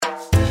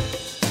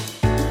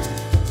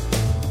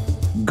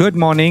Good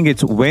morning.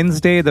 It's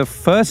Wednesday, the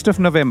 1st of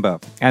November,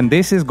 and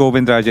this is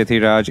Govindra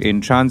Jathiraj in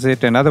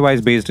transit and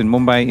otherwise based in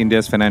Mumbai,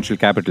 India's financial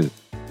capital.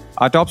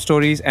 Our top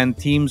stories and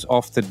themes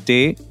of the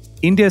day.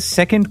 India's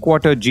second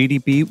quarter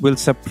GDP will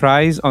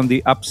surprise on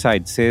the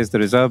upside, says the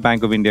Reserve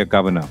Bank of India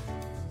governor.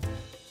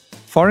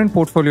 Foreign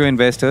portfolio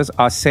investors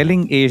are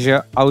selling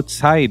Asia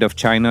outside of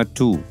China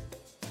too.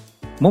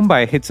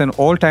 Mumbai hits an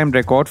all-time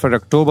record for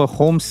October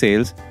home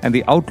sales, and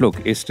the outlook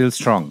is still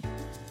strong.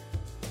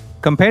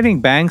 Comparing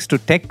banks to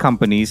tech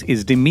companies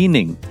is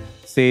demeaning,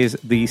 says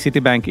the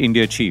Citibank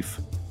India chief.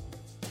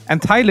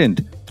 And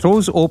Thailand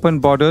throws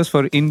open borders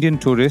for Indian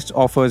tourists,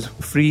 offers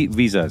free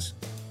visas.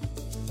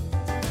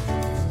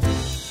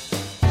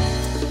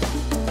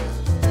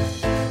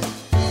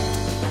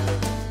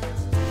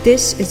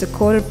 This is a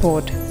core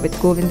report with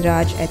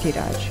Govindraj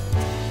Athiraj.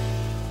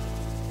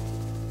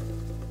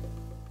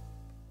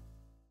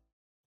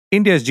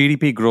 India's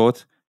GDP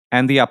growth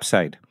and the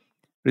upside.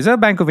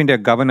 Reserve Bank of India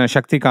Governor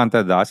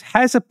Shaktikanta Das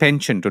has a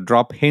penchant to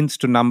drop hints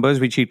to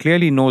numbers which he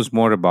clearly knows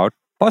more about,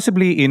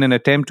 possibly in an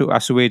attempt to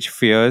assuage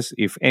fears,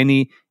 if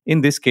any, in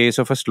this case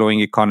of a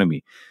slowing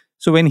economy.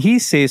 So when he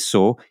says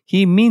so,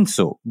 he means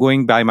so,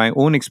 going by my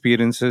own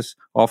experiences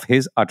of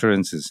his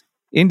utterances.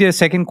 India's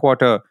second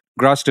quarter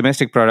gross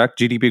domestic product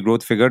GDP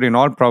growth figure in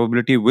all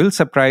probability will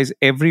surprise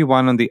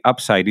everyone on the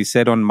upside, he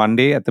said on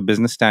Monday at the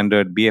Business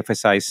Standard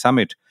BFSI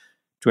Summit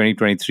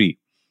 2023.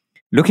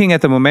 Looking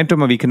at the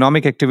momentum of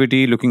economic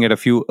activity, looking at a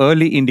few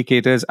early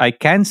indicators, I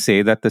can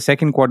say that the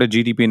second quarter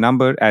GDP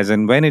number, as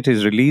and when it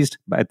is released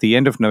at the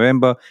end of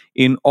November,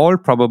 in all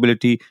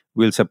probability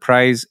will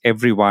surprise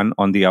everyone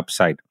on the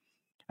upside.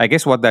 I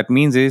guess what that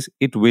means is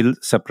it will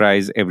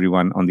surprise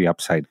everyone on the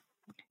upside.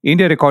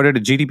 India recorded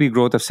a GDP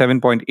growth of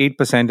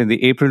 7.8% in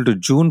the April to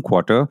June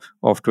quarter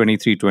of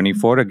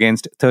 23-24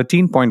 against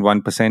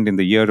 13.1% in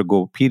the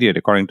year-ago period,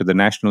 according to the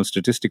National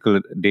Statistical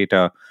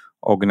Data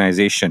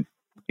Organization.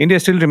 India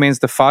still remains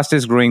the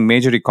fastest growing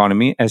major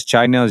economy, as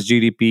China's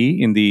GDP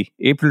in the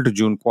April to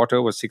June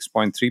quarter was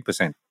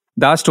 6.3%.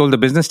 Das told the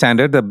Business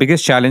Standard the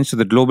biggest challenge to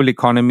the global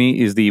economy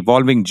is the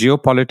evolving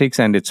geopolitics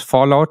and its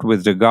fallout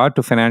with regard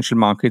to financial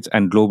markets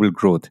and global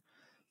growth.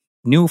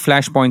 New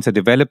flashpoints are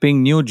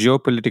developing, new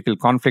geopolitical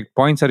conflict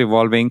points are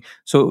evolving.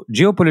 So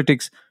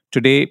geopolitics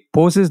today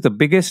poses the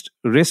biggest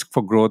risk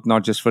for growth,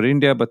 not just for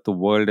India, but the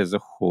world as a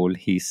whole,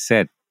 he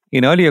said.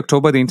 In early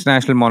October, the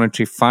International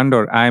Monetary Fund,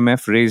 or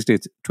IMF, raised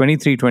its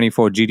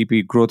 23-24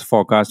 GDP growth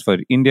forecast for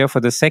India for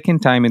the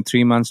second time in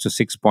 3 months to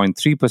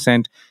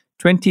 6.3%,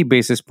 20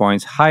 basis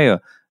points higher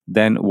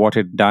than what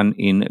it done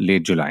in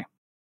late July.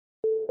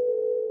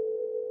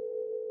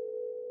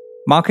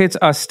 Markets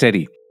are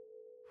steady.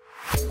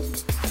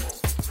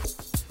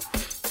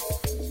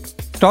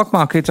 Stock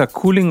markets are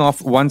cooling off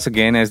once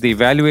again as they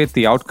evaluate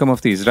the outcome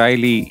of the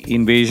Israeli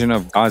invasion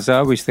of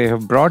Gaza, which they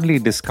have broadly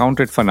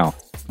discounted for now.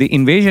 The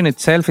invasion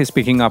itself is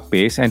picking up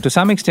pace and to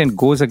some extent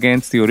goes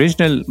against the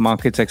original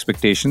market's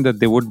expectation that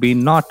there would be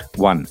not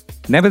one.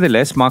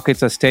 Nevertheless,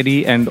 markets are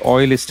steady and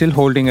oil is still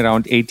holding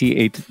around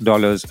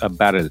 $88 a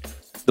barrel.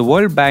 The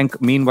World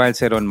Bank, meanwhile,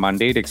 said on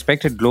Monday it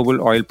expected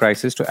global oil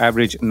prices to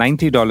average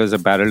 $90 a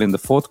barrel in the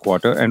fourth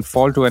quarter and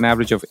fall to an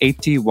average of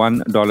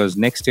 $81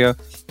 next year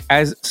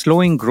as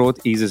slowing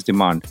growth eases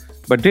demand,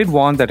 but did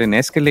warn that an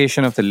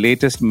escalation of the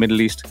latest Middle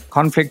East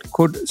conflict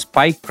could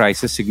spike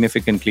prices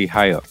significantly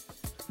higher.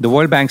 The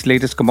World Bank's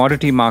latest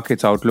commodity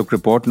markets outlook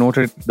report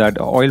noted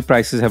that oil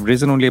prices have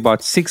risen only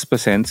about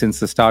 6% since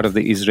the start of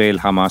the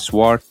Israel-Hamas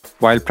war,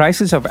 while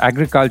prices of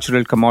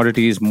agricultural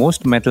commodities,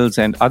 most metals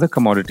and other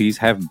commodities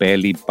have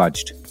barely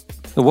budged.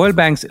 The World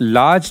Bank's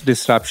large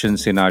disruption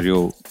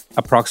scenario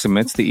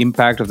approximates the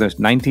impact of the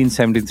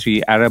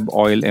 1973 Arab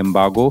oil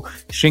embargo,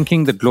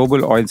 shrinking the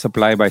global oil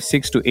supply by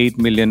 6 to 8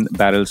 million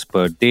barrels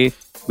per day,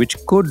 which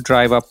could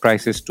drive up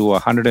prices to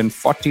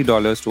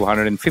 $140 to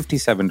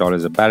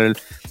 $157 a barrel,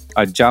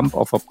 a jump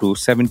of up to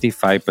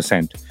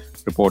 75%,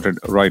 reported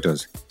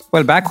Reuters.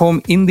 Well, back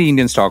home in the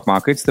Indian stock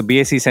markets, the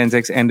BSE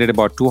Sensex ended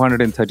about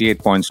 238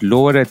 points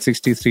lower at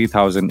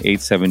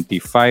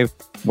 63,875,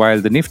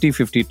 while the Nifty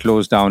 50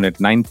 closed down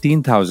at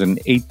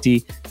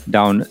 19,080,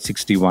 down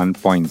 61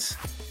 points.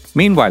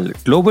 Meanwhile,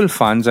 global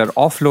funds are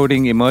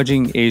offloading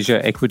emerging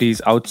Asia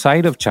equities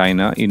outside of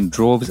China in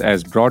droves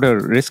as broader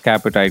risk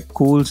appetite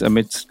cools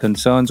amidst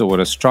concerns over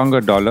a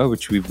stronger dollar,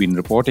 which we've been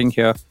reporting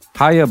here,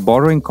 higher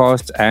borrowing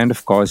costs, and,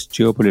 of course,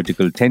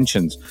 geopolitical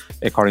tensions,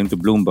 according to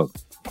Bloomberg.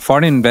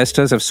 Foreign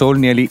investors have sold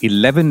nearly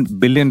 $11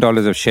 billion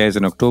of shares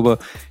in October,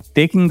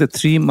 taking the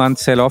 3-month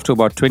sell-off to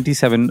about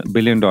 $27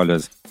 billion,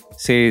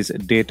 says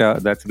data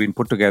that's been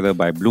put together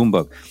by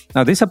Bloomberg.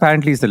 Now, this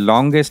apparently is the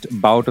longest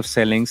bout of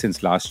selling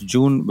since last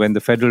June, when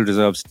the Federal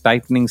Reserve's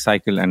tightening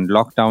cycle and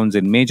lockdowns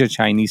in major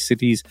Chinese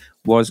cities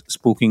was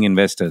spooking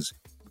investors.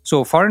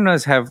 So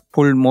foreigners have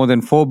pulled more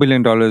than $4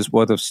 billion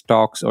worth of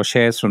stocks or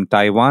shares from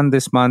Taiwan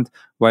this month,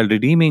 while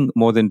redeeming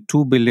more than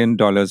 $2 billion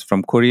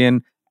from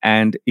Korean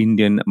and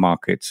Indian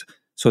markets.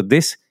 So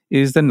this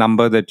is the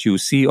number that you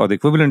see, or the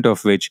equivalent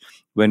of which,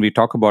 when we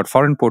talk about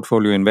foreign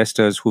portfolio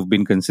investors who've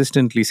been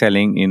consistently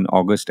selling in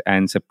August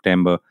and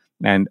September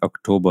and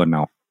October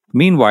now.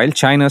 Meanwhile,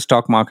 China's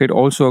stock market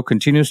also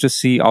continues to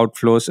see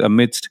outflows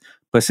amidst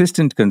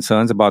persistent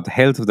concerns about the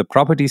health of the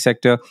property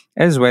sector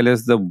as well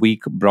as the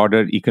weak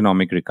broader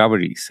economic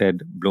recovery,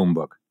 said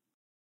Bloomberg.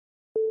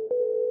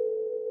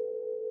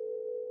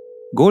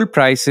 Gold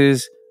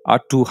prices are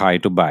too high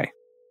to buy.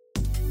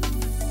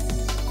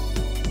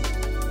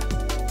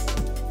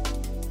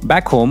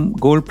 Back home,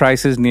 gold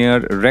prices near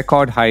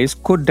record highs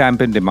could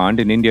dampen demand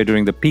in India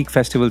during the peak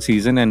festival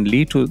season and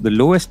lead to the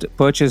lowest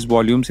purchase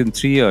volumes in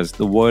 3 years,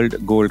 the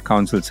World Gold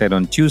Council said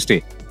on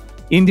Tuesday.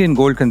 Indian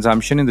gold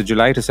consumption in the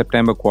July to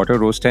September quarter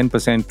rose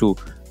 10% to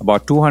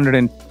about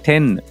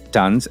 210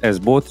 tons as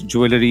both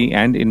jewelry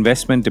and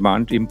investment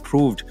demand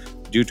improved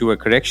due to a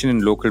correction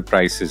in local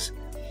prices.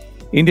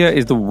 India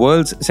is the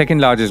world's second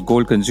largest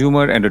gold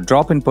consumer, and a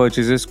drop in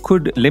purchases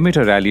could limit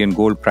a rally in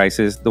gold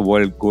prices, the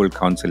World Gold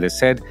Council has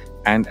said,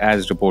 and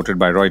as reported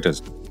by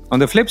Reuters. On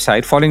the flip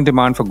side, falling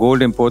demand for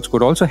gold imports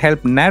could also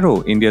help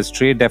narrow India's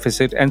trade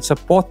deficit and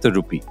support the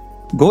rupee.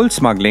 Gold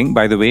smuggling,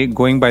 by the way,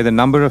 going by the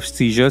number of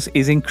seizures,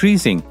 is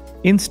increasing,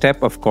 in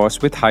step, of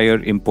course, with higher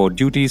import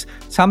duties,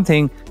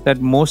 something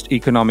that most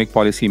economic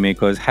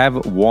policymakers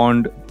have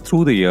warned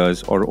through the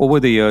years or over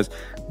the years,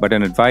 but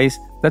an advice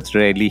that's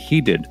rarely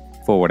heeded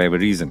for whatever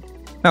reason.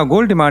 Now,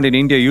 gold demand in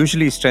India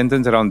usually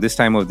strengthens around this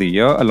time of the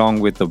year, along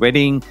with the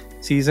wedding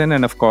season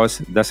and, of course,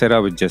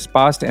 Dussehra, which just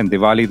passed, and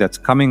Diwali that's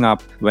coming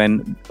up,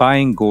 when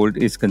buying gold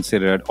is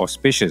considered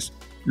auspicious.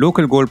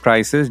 Local gold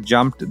prices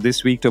jumped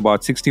this week to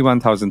about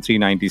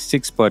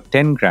 61,396 per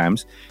 10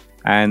 grams,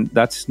 and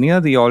that's near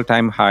the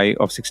all-time high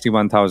of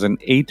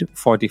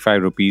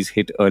 61,845 rupees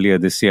hit earlier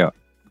this year.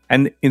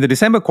 And in the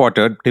December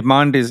quarter,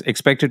 demand is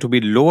expected to be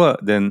lower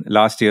than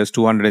last year's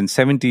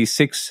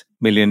 276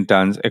 million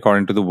tons,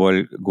 according to the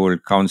World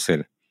Gold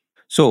Council.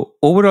 So,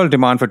 overall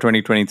demand for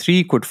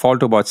 2023 could fall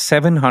to about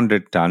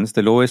 700 tons,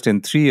 the lowest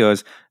in 3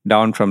 years,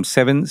 down from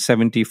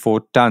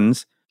 774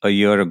 tons a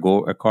year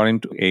ago, according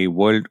to a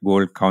World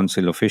Gold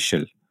Council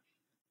official.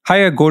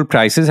 Higher gold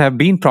prices have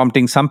been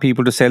prompting some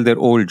people to sell their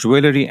old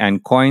jewelry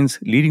and coins,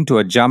 leading to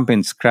a jump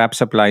in scrap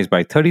supplies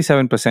by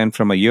 37%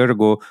 from a year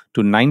ago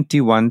to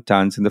 91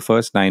 tons in the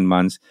first 9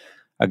 months,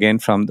 again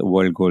from the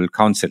World Gold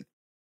Council.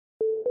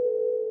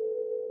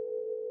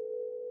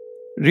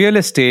 Real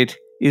estate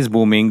is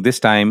booming, this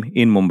time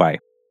in Mumbai.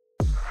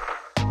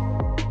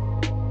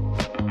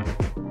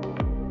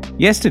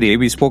 Yesterday,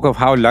 we spoke of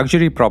how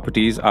luxury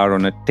properties are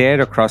on a tear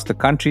across the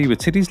country,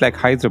 with cities like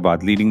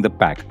Hyderabad leading the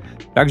pack.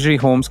 Luxury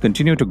homes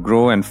continue to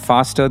grow, and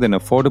faster than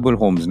affordable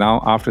homes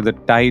now, after the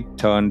tide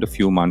turned a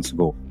few months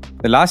ago.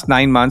 The last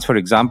 9 months, for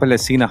example,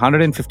 has seen a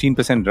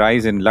 115%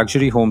 rise in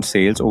luxury home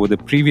sales over the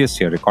previous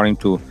year, according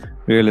to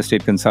real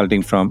estate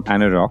consulting firm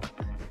Anarok.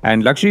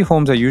 And luxury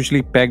homes are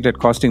usually pegged at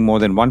costing more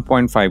than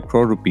 1.5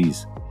 crore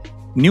rupees.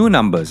 New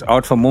numbers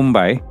out for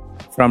Mumbai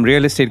from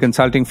real estate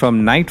consulting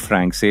firm Knight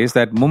Frank says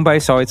that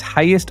Mumbai saw its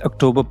highest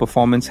October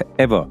performance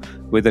ever,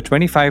 with a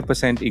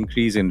 25%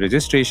 increase in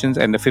registrations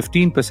and a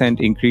 15%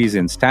 increase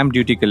in stamp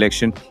duty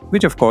collection,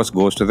 which of course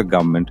goes to the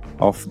government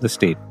of the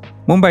state.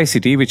 Mumbai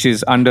City, which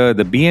is under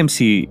the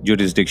BMC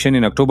jurisdiction,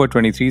 in October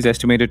 23 is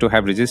estimated to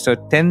have registered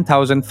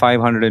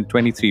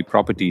 10,523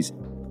 properties.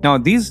 Now,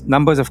 these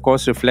numbers, of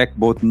course, reflect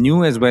both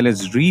new as well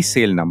as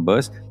resale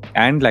numbers,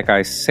 and like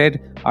I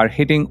said, are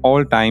hitting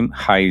all-time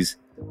highs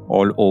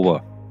all over.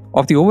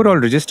 Of the overall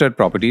registered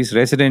properties,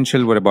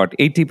 residential were about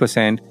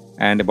 80%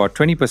 and about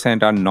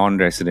 20% are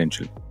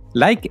non-residential.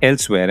 Like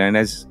elsewhere, and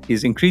as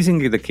is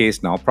increasingly the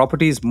case now,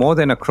 properties more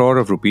than a crore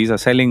of rupees are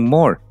selling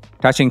more,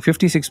 touching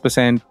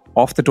 56%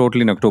 of the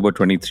total in October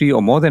 23,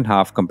 or more than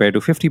half compared to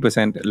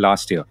 50%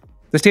 last year.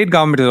 The state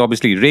government is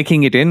obviously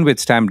raking it in with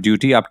stamp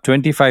duty up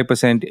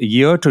 25%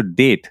 year to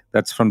date.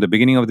 That's from the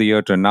beginning of the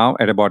year to now,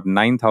 at about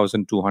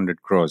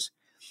 9,200 crores.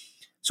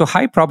 So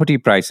high property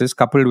prices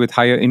coupled with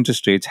higher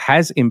interest rates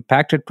has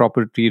impacted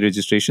property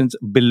registrations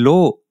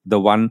below the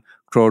 1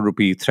 crore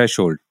rupee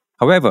threshold.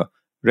 However,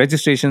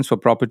 registrations for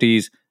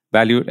properties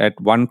valued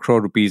at 1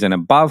 crore rupees and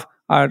above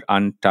are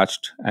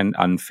untouched and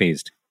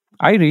unfazed.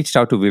 I reached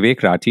out to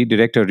Vivek Rathi,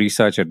 Director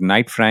Research at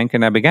Knight Frank,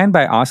 and I began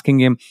by asking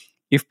him,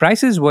 if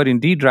prices were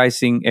indeed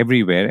rising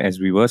everywhere as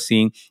we were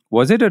seeing,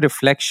 was it a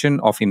reflection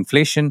of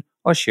inflation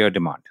or sheer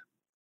demand?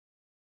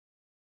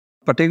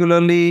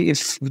 Particularly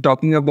if we're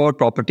talking about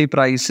property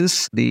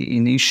prices, the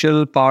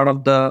initial part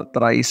of the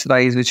price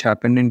rise which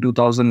happened in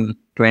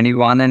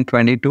 2021 and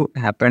 22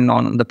 happened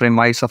on the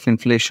premise of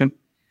inflation.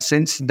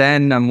 Since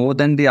then, more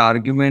than the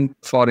argument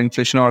for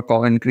inflation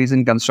or increase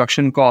in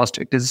construction cost,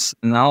 it is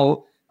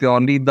now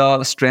purely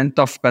the strength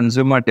of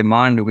consumer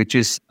demand which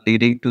is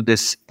leading to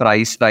this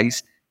price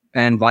rise.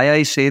 And why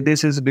I say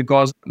this is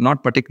because,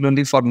 not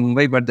particularly for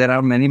Mumbai, but there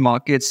are many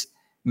markets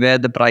where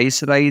the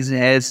price rise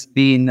has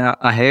been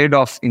ahead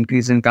of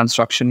increase in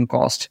construction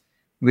cost,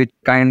 which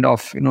kind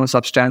of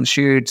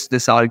substantiates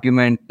this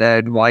argument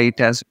that why it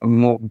has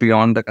moved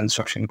beyond the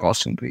construction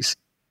cost increase.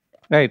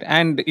 Right.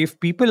 And if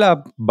people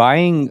are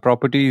buying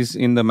properties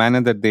in the manner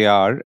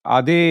that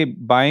are they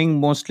buying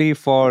mostly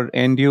for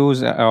end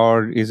use,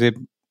 or is it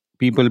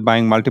people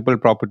buying multiple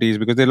properties?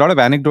 Because there are a lot of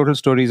anecdotal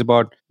stories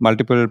about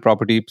multiple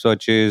property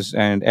searches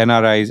and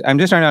NRIs. I'm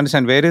just trying to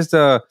understand, where is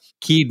the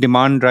key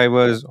demand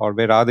drivers, or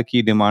where are the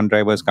key demand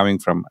drivers coming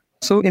from?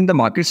 So in the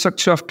market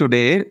structure of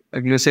today,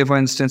 like let's say for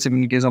instance,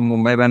 in case of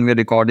Mumbai, when we're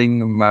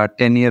recording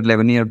 10-year,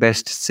 11-year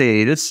best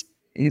sales,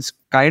 it's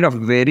kind of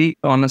very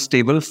on a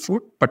stable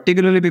foot,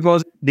 particularly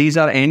because these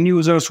are end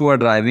users who are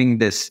driving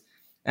this.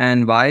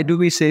 And why do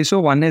we say so?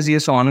 One is,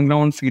 yes, on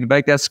ground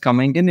feedback that's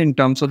coming in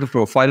terms of the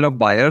profile of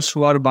buyers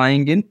who are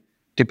buying in,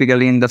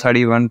 typically in the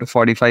 31 to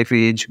 45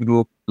 age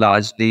group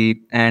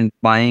largely, and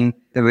buying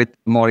with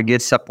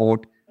mortgage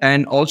support.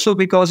 And also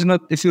because,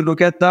 if you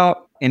look at the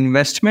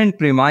investment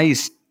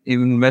premise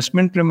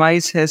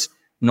has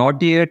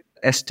not yet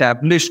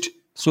established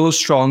so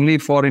strongly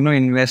for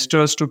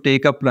investors to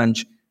take a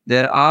plunge.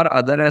 There are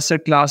other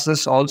asset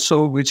classes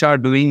also which are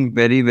doing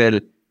very well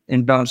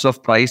in terms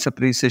of price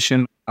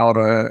appreciation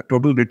or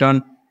total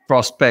return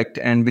prospect,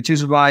 and which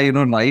is why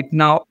right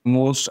now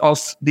most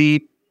of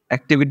the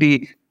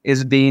activity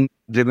is being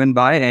driven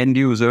by end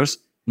users.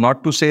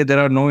 Not to say there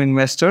are no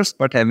investors,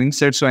 but having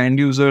said so, end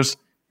users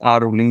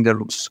are ruling the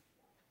roost.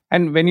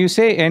 And when you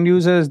say end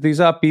users, these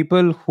are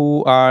people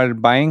who are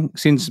buying,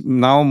 since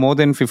now more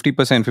than 50%,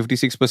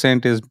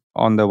 56% is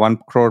on the 1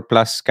 crore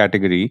plus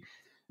category.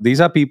 These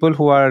are people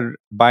who are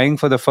buying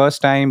for the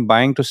first time,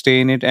 buying to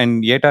stay in it,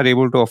 and yet are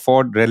able to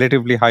afford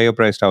relatively higher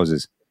priced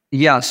houses.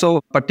 Yeah,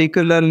 so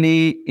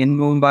particularly in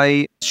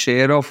Mumbai,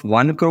 share of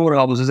 1 crore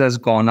houses has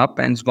gone up,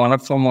 and it's gone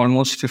up from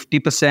almost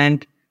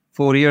 50%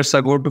 4 years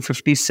ago to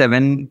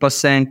 57%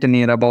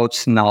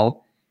 nearabouts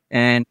now.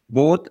 And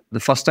both the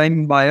first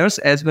time buyers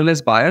as well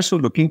as buyers who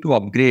are looking to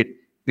upgrade,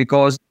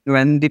 because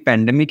when the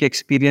pandemic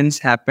experience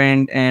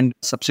happened and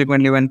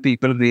subsequently when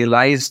people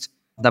realized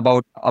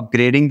about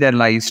upgrading their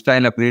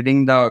lifestyle,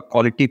 upgrading the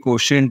quality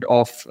quotient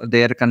of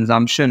their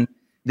consumption,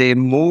 they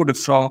moved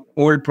from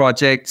old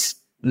projects,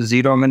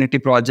 zero amenity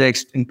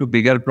projects, into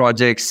bigger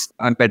projects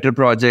and better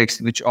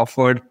projects, which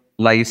offered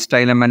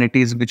lifestyle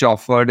amenities, which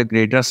offered a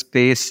greater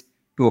space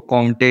to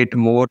accommodate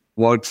more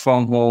work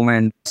from home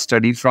and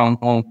study from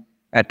home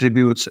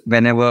attributes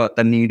whenever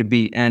the need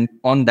be. And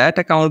on that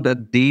account,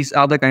 these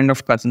are the kind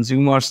of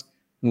consumers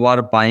who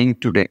are buying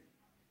today.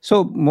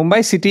 So,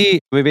 Mumbai city,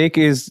 Vivek,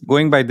 is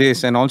going by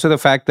this, and also the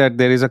fact that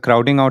there is a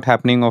crowding out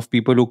happening of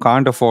people who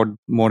can't afford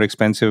more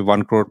expensive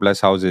 1 crore plus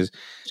houses.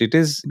 It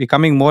is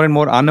becoming more and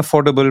more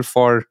unaffordable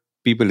for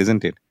people,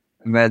 isn't it?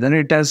 Whether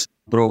it has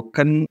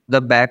broken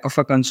the back of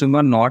a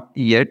consumer, not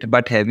yet.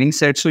 But having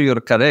said so,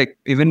 you're correct.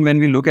 Even when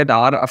we look at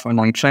our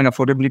Nightline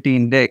Affordability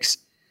Index,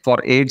 for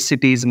 8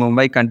 cities,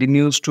 Mumbai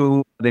continues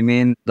to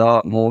remain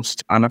the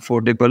most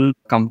unaffordable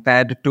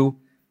compared to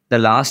the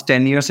last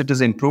 10 years. It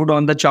has improved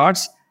on the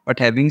charts. But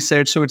having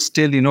said so, it's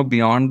still,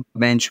 beyond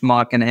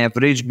benchmark, an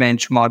average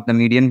benchmark, the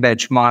median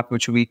benchmark,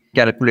 which we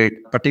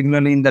calculate.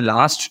 Particularly in the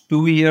last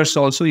 2 years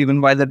also,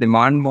 even while the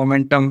demand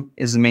momentum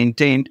is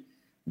maintained,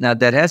 now,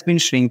 there has been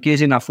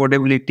shrinkage in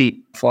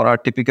affordability for our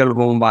typical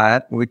home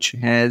buyer, which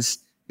has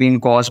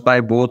been caused by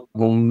both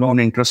home loan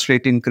interest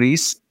rate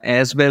increase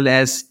as well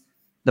as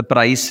the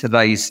price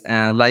rise.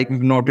 Like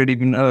we've noted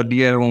even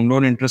earlier, home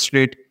loan interest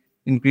rate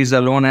increase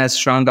alone has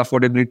shrunk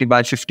affordability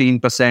by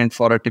 15%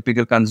 for a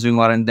typical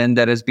consumer. And then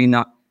there has been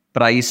a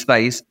price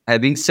rise.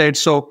 Having said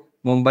so,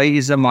 Mumbai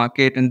is a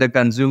market and the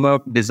consumer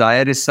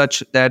desire is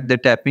such that they're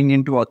tapping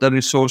into other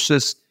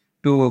resources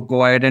to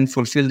go ahead and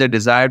fulfill the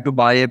desire to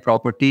buy a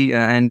property,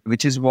 and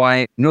which is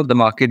why the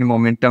market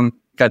momentum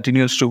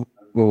continues to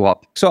go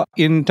up. So,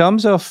 in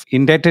terms of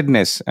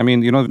indebtedness, I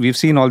mean, we've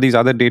seen all these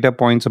other data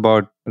points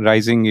about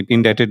rising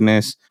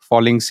indebtedness,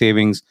 falling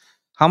savings.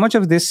 How much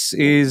of this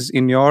is,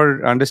 in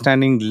your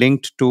understanding,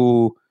 linked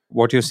to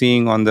what you're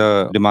seeing on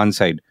the demand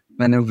side?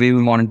 When we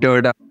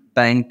monitored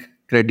bank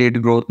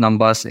credit growth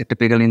numbers,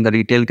 typically in the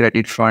retail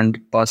credit front,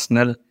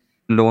 personal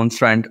loan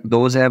front,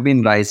 those have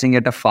been rising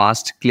at a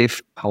fast clip.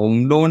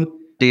 Home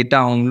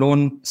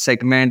loan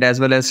segment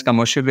as well as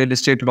commercial real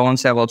estate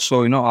loans have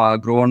also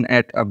grown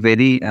at a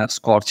very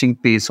scorching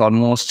pace,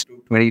 almost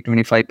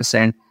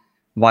 20-25%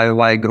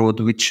 YOY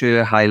growth, which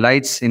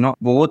highlights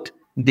both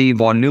the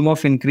volume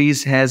of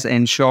increase has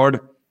ensured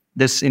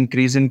this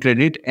increase in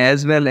credit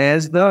as well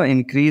as the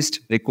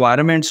increased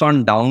requirements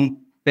on down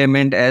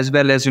payment as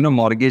well as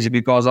mortgage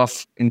because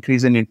of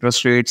increase in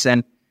interest rates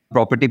and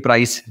property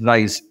price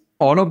rise.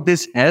 All of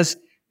this has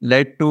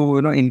led to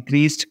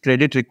increased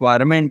credit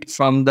requirement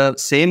from the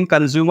same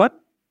consumer,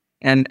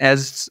 and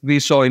as we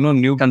saw,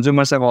 new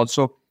consumers have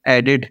also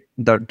added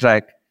the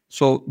drag.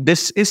 So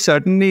this is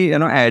certainly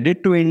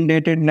added to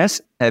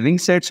indebtedness. Having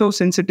said so,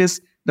 since it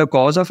is the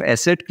cause of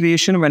asset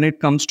creation when it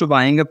comes to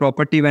buying a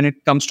property, when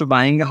it comes to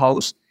buying a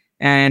house,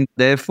 and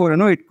therefore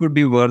it could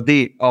be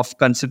worthy of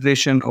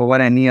consideration over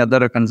any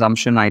other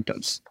consumption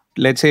items.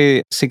 Let's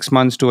say 6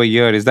 months to a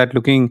year, is that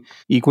looking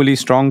equally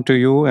strong to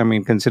you? I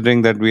mean,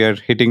 considering that we are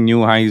hitting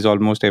new highs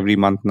almost every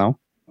month now.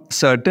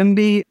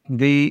 Certainly,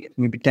 we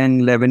maybe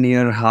 10,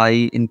 11-year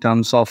high in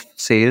terms of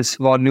sales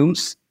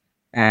volumes.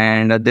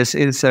 And this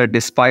is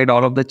despite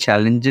all of the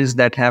challenges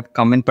that have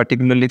come in,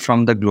 particularly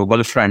from the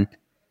global front.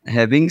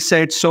 Having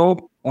said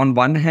so, on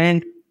one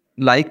hand,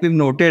 like we've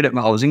noted,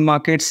 housing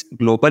markets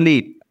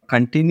globally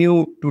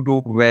continue to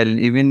do well.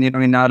 Even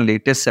in our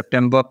latest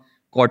September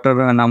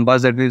quarter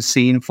numbers that we've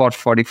seen for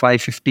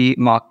 45, 50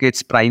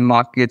 markets, prime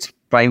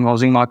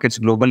housing markets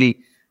globally,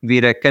 we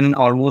reckon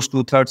almost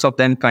two-thirds of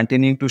them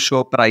continuing to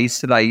show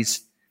price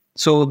rise.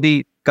 So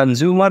the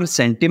consumer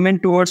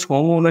sentiment towards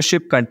home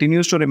ownership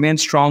continues to remain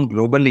strong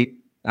globally,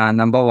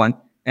 number one.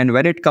 And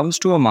when it comes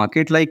to a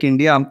market like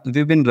India,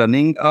 we've been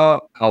running a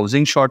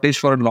housing shortage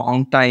for a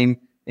long time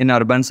in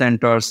urban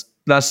centers.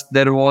 Plus,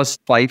 there was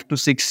 5 to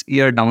 6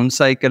 year down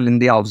cycle in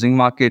the housing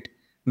market,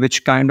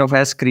 which kind of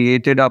has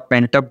created a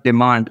pent up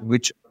demand,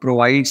 which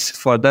provides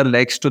further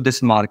legs to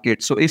this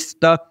market. So, if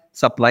the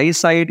supply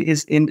side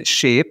is in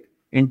shape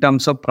in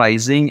terms of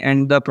pricing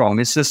and the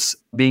promises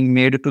being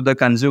made to the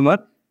consumer,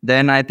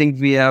 then I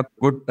think we have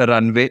good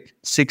runway.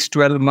 6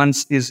 12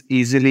 months is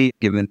easily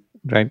given.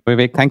 Right.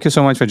 Vivek, thank you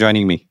so much for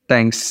joining me.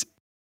 Thanks.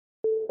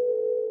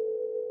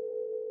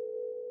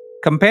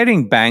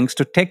 Comparing banks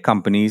to tech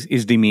companies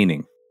is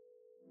demeaning.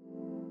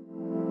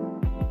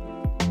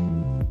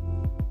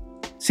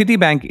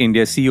 Citibank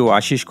India CEO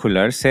Ashish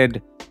Khullar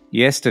said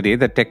yesterday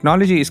that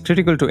technology is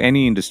critical to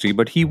any industry,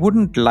 but he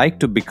wouldn't like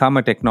to become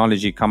a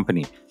technology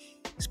company.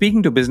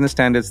 Speaking to Business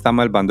Standard's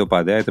Tamal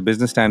Bandyopadhyay at the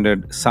Business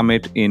Standard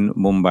Summit in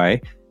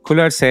Mumbai,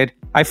 Khullar said,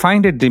 "I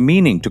find it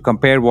demeaning to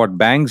compare what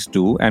banks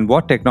do and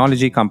what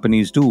technology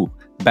companies do.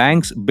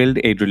 Banks build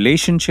a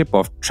relationship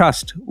of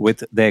trust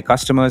with their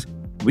customers.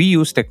 We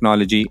use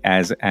technology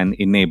as an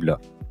enabler."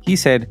 He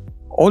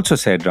also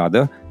said,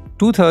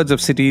 two-thirds of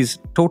Citi's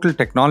total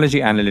technology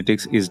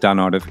analytics is done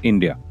out of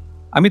India.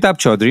 Amitabh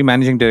Chaudhary,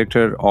 Managing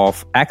Director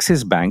of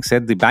Axis Bank,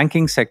 said the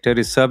banking sector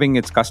is serving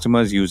its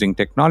customers using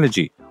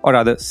technology.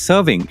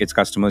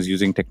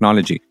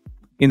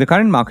 In the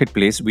current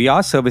marketplace, we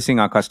are servicing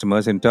our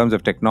customers in terms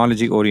of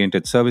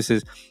technology-oriented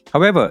services.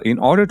 However, in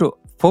order to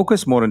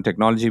focus more on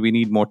technology, we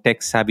need more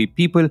tech-savvy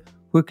people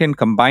who can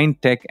combine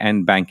tech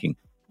and banking.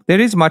 There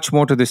is much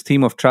more to this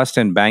theme of trust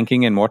and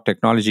banking and what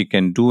technology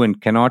can do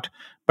and cannot,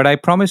 but I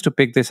promise to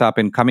pick this up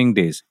in coming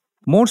days.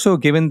 More so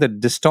given the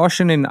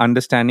distortion in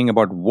understanding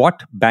about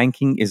what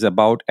banking is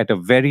about at a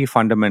very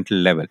fundamental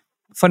level.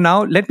 For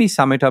now, let me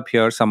sum it up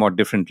here somewhat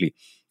differently.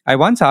 I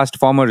once asked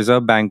former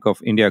Reserve Bank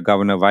of India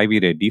Governor Y.V.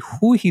 Reddy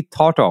who he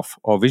thought of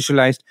or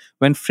visualized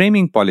when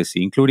framing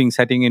policy, including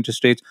setting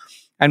interest rates,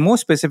 and more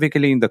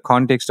specifically in the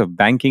context of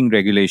banking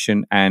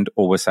regulation and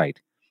oversight.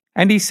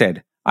 And he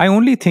said, "I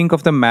only think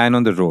of the man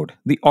on the road,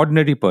 the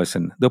ordinary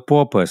person, the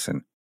poor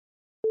person."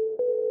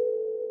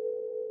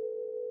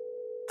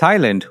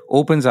 Thailand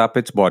opens up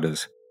its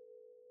borders.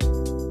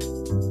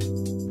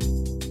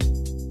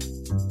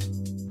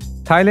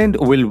 Thailand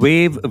will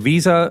waive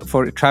visa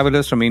for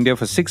travelers from India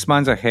for 6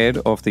 months ahead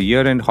of the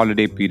year-end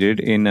holiday period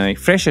in a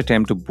fresh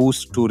attempt to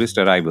boost tourist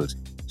arrivals.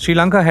 Sri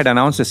Lanka had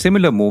announced a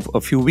similar move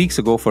a few weeks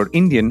ago for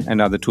Indian and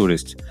other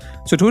tourists.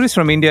 So tourists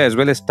from India as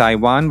well as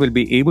Taiwan will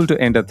be able to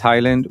enter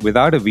Thailand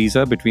without a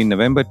visa between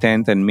November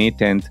 10th and May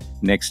 10th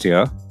next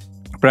year,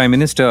 Prime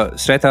Minister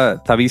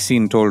Sretha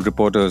Thavisin told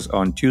reporters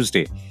on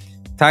Tuesday.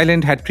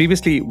 Thailand had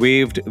previously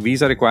waived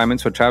visa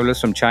requirements for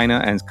travelers from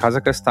China and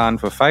Kazakhstan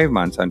for 5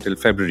 months until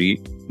February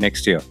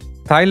next year.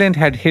 Thailand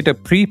had hit a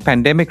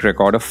pre-pandemic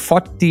record of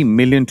 40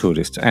 million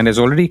tourists and has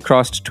already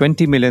crossed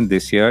 20 million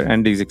this year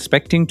and is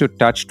expecting to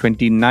touch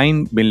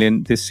 29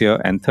 million this year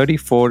and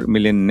 34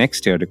 million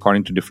next year,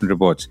 according to different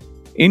reports.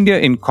 India,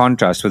 in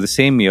contrast, for the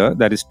same year,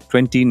 that is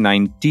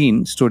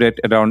 2019, stood at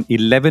around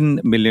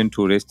 11 million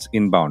tourists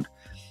inbound.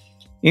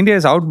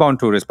 India's outbound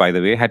tourists, by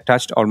the way, had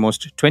touched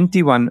almost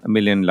 21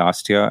 million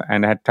last year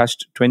and had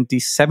touched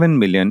 27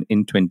 million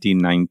in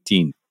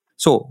 2019.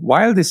 So,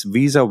 while this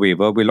visa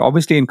waiver will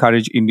obviously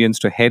encourage Indians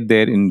to head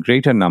there in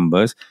greater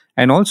numbers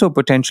and also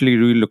potentially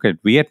relook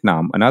at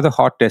Vietnam, another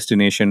hot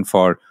destination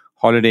for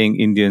holidaying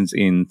Indians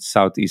in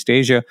Southeast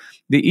Asia,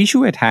 the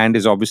issue at hand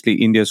is obviously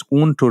India's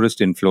own tourist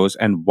inflows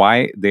and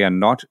why they are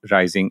not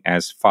rising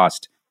as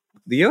fast.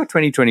 The year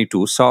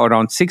 2022 saw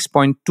around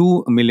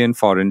 6.2 million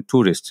foreign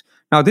tourists.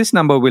 Now, this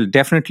number will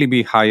definitely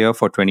be higher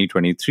for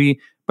 2023,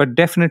 but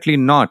definitely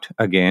not,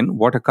 again,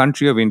 what a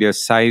country of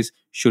India's size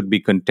should be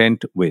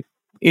content with.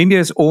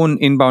 India's own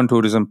inbound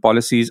tourism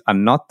policies are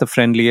not the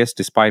friendliest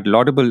despite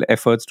laudable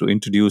efforts to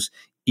introduce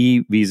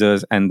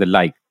e-visas and the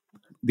like.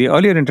 The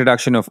earlier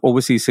introduction of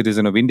Overseas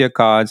Citizen of India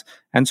cards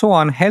and so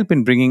on help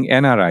in bringing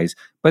NRIs,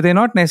 but they're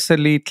not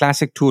necessarily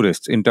classic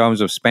tourists in terms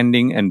of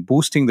spending and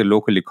boosting the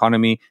local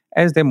economy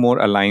as they're more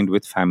aligned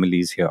with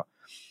families here.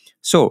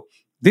 So,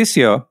 this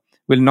year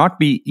will not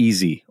be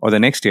easy, or the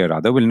next year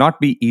rather, will not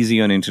be easy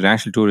on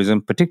international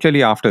tourism,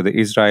 particularly after the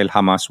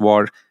Israel-Hamas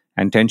war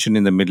and tension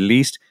in the Middle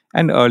East,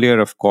 and earlier,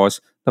 of course,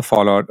 the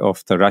fallout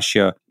of the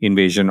Russia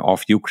invasion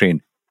of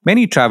Ukraine.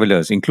 Many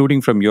travelers,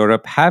 including from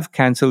Europe, have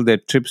cancelled their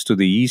trips to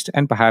the East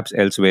and perhaps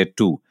elsewhere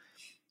too.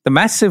 The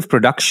massive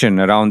production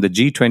around the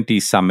G20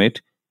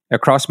 summit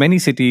across many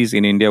cities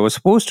in India was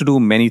supposed to do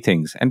many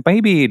things, and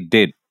maybe it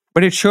did,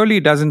 but it surely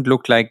doesn't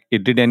look like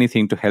it did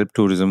anything to help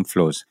tourism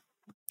flows.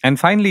 And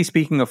finally,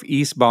 speaking of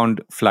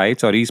eastbound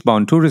flights or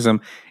eastbound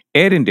tourism,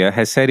 Air India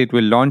has said it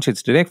will launch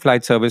its direct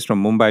flight service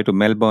from Mumbai to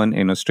Melbourne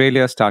in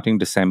Australia starting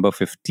December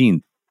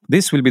 15th.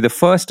 This will be the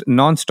first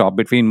non-stop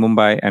between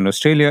Mumbai and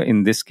Australia,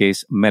 in this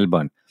case,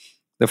 Melbourne.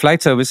 The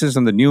flight services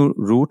on the new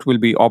route will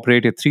be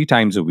operated 3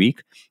 times a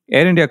week.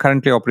 Air India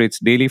currently operates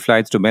daily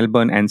flights to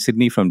Melbourne and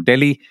Sydney from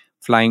Delhi,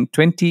 flying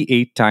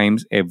 28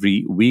 times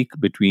every week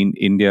between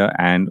India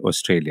and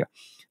Australia.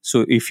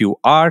 So if you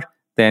are,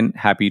 then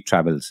happy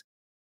travels.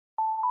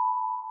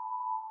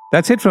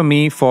 That's it from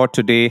me for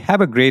today.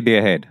 Have a great day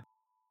ahead.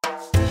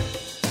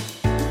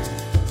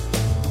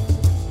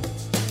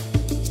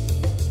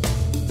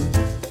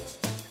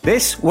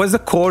 This was the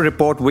Core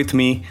Report with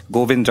me,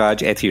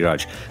 Govindraj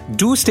Ethiraj.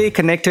 Do stay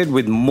connected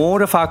with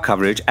more of our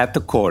coverage at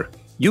the Core.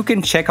 You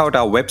can check out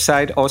our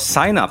website or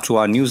sign up to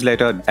our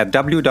newsletter at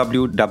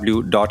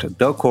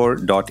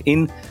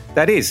www.thecore.in.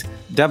 That is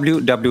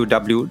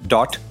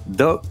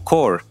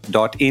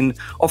www.thecore.in,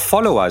 or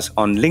follow us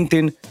on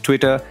LinkedIn,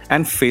 Twitter,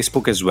 and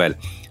Facebook as well.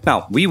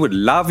 Now, we would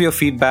love your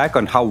feedback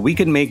on how we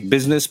can make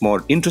business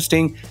more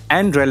interesting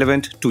and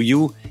relevant to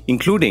you,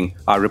 including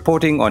our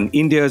reporting on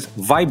India's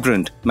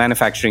vibrant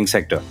manufacturing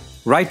sector.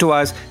 Write to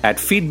us at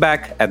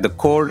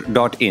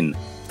feedback@thecore.in.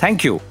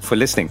 Thank you for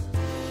listening.